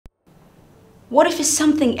What if it's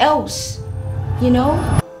something else? You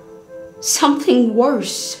know? Something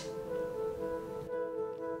worse.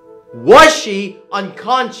 Was she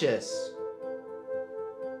unconscious?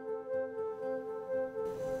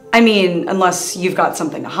 I mean, unless you've got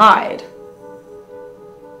something to hide.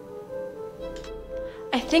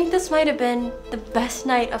 I think this might have been the best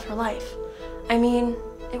night of her life. I mean,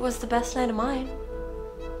 it was the best night of mine.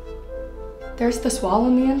 There's this wall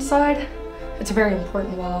on the inside. It's a very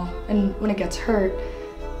important wall, and when it gets hurt,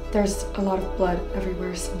 there's a lot of blood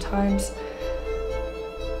everywhere sometimes.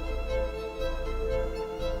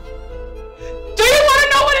 Do you want to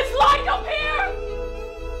know what it's like up here?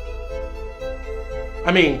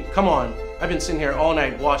 I mean, come on. I've been sitting here all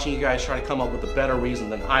night watching you guys try to come up with a better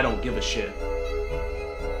reason than I don't give a shit.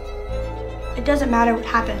 It doesn't matter what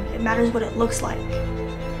happened, it matters what it looks like.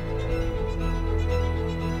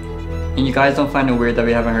 And you guys don't find it weird that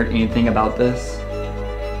we haven't heard anything about this?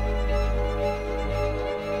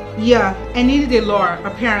 Yeah, and neither did Laura,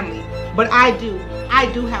 apparently. But I do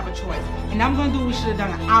have a choice. And I'm gonna do what we should have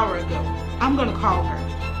done an hour ago. I'm gonna call her.